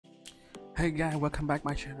Hey guys, welcome back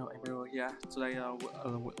my channel. Emil here. Today, we're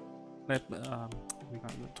gonna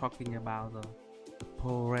talking about the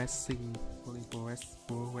progressing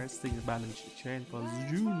balance chain for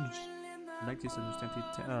June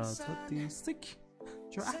 1936.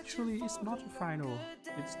 So actually, it's not final.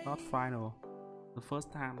 It's not final. The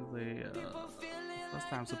first time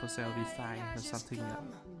Supercell design something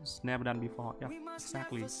it's never done before. Yeah,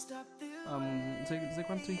 exactly. They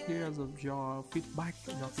want to hear your feedback,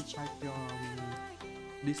 your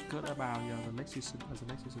discuss about the next season, the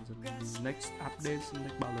next updates, the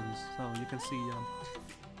next balance. So you can see,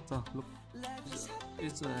 so look,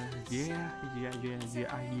 it's a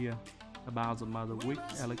idea about the Mother Week,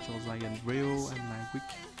 Electro Giant Real, and Night Week,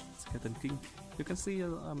 Skeleton King. You can see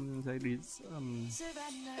they did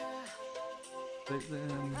the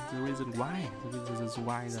reason why that they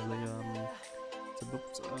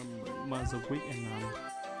Mother Week and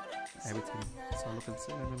everything. So look at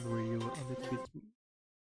let me review a little bit.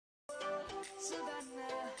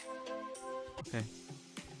 Okay,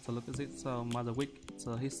 so look at it. So Mother Week,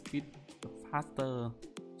 so his speed faster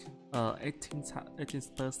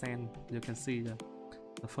 18%. You can see the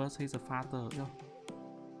first he's a faster. Yeah.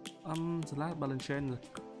 The last balance chain, the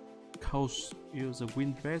coast use the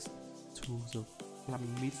wind vest to the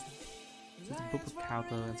flaming mist. The bubble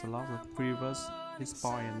counter and the loss of previous his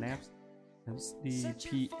point and naps. And the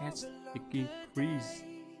PS increase,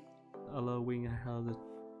 allowing her the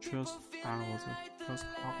trust hours of trust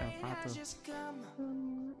hawk and faster.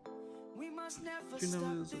 You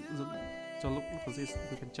know, so look for this.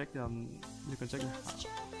 You can check how many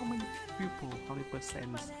people, how many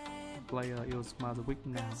percent player use Mother Week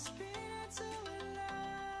now.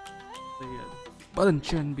 The button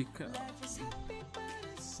chain because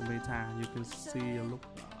the beta you can see look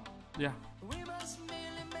yeah.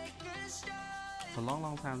 For a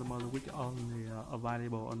long time the Mother Week only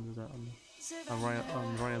available on the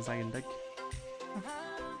Royal Giant deck.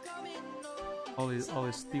 always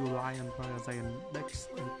still lie on Royal Giant decks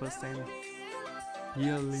in percent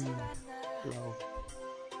yearly low.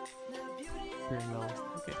 Very low.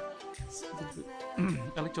 Okay.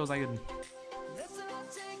 Electro Giant.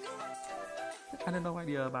 I don't know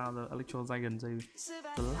idea about the Electro Giant. The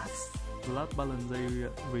last balance they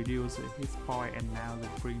reduce his point and now they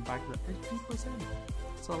bring back the 80%.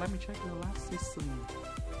 So let me check the last season.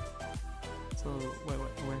 So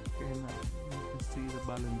where can you can see the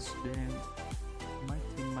balance then my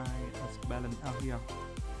team as balance out here.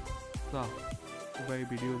 So they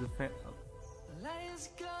reduce the fat.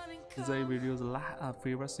 They reduce the last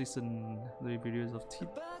previous season. They reduce of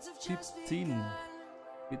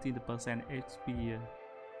 15% HP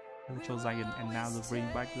Electro Giant and now they bring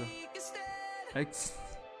back the X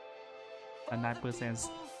and 9%.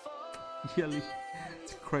 Really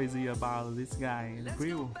crazy about this guy in the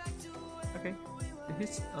real. Okay,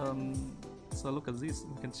 his so look at this.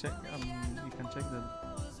 You can check the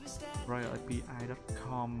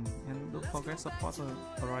royalapi.com and don't forget support the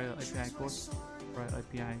Royal API code. Royal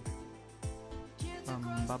API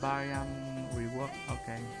Barbarian rework.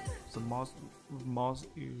 Okay, the most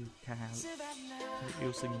you can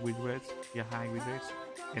using win rate, yeah, high win rate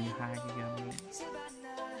and high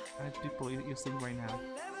people using right now.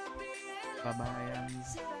 Barbarian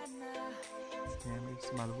and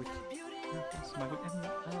it's Mother Week. It's Mother Week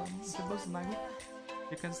and suppose Night Week.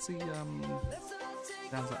 You can see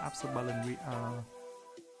there's the after balance we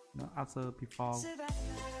after before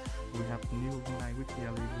we have new Night Week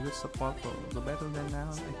here. We use support for the better than now.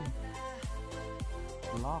 I think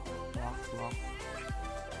lock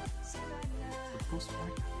the push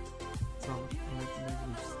back. So let me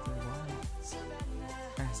stay wide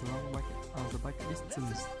as long back the back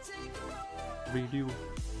distance reduce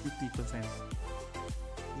 50%.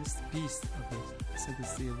 This piece of the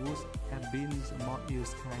CDC rules have been more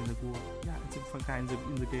used kind of work. Yeah, it's different kinds of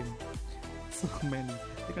in the game. So many.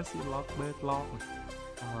 You can see lock, bird lock,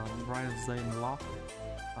 Brian Zane lock,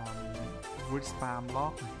 Rich Spam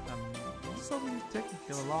lock, so many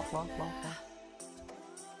technical lock.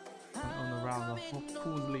 And around the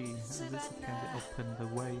hopefully this can be opened the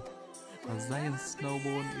way. Zion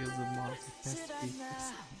Snowball is the most specific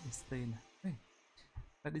stain. Hey,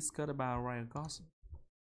 let's discuss about Royal Gossip.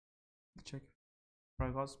 Check.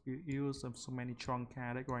 Royal Gossip use so many strong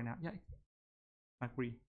card right now. Yeah, I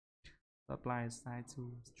agree. Apply side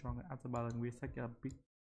to stronger after balance. We take a bit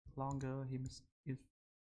longer. Him is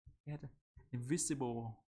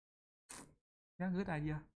invisible. Yeah, good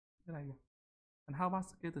idea. And how about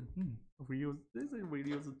skeleton? Reuse. This is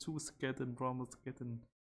reuse the 2 skeleton from the skeleton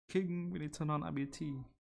king when it turn on ability.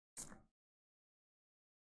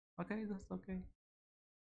 Okay, that's okay.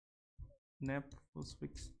 Nap was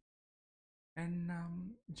fixed. And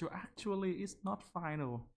your actually is not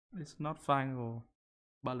final. It's not final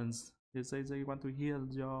balance. They want to hear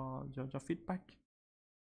your feedback.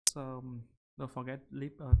 So don't forget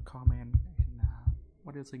leave a comment and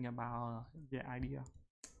what do you think about the idea.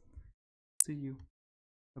 See you.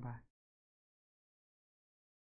 Bye bye.